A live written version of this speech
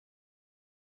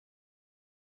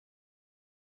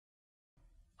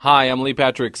Hi, I'm Lee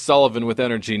Patrick Sullivan with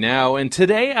Energy Now, and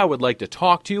today I would like to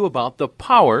talk to you about the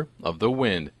power of the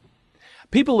wind.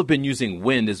 People have been using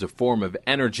wind as a form of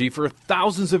energy for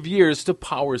thousands of years to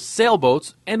power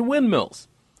sailboats and windmills.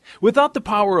 Without the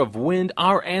power of wind,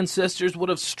 our ancestors would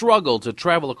have struggled to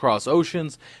travel across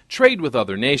oceans, trade with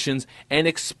other nations, and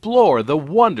explore the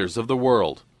wonders of the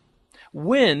world.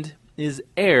 Wind is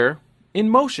air in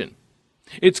motion.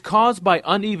 It's caused by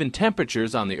uneven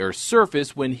temperatures on the Earth's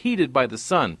surface when heated by the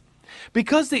sun.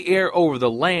 Because the air over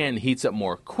the land heats up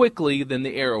more quickly than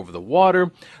the air over the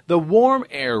water, the warm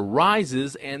air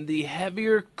rises and the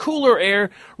heavier, cooler air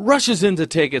rushes in to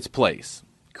take its place,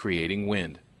 creating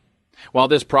wind. While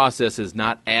this process is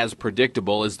not as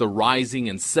predictable as the rising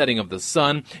and setting of the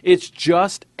sun, it's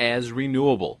just as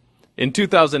renewable. In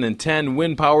 2010,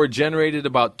 wind power generated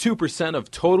about 2%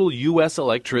 of total U.S.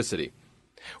 electricity.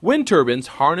 Wind turbines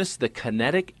harness the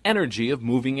kinetic energy of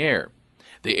moving air.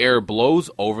 The air blows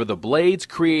over the blades,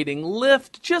 creating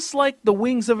lift just like the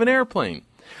wings of an airplane.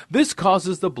 This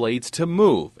causes the blades to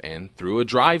move, and through a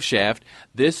drive shaft,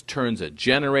 this turns a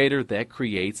generator that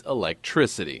creates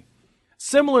electricity.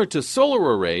 Similar to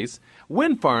solar arrays,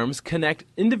 wind farms connect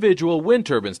individual wind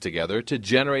turbines together to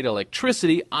generate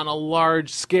electricity on a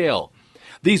large scale.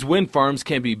 These wind farms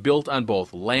can be built on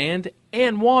both land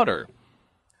and water.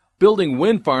 Building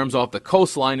wind farms off the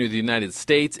coastline of the United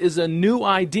States is a new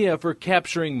idea for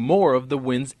capturing more of the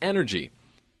wind's energy.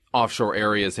 Offshore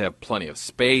areas have plenty of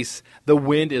space, the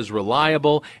wind is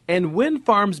reliable, and wind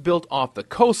farms built off the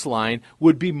coastline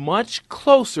would be much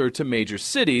closer to major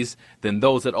cities than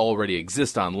those that already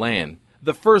exist on land.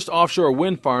 The first offshore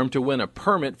wind farm to win a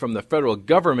permit from the federal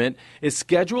government is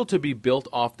scheduled to be built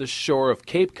off the shore of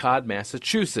Cape Cod,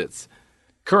 Massachusetts.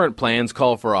 Current plans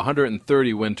call for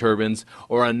 130 wind turbines,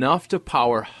 or enough to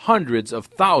power hundreds of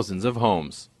thousands of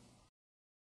homes.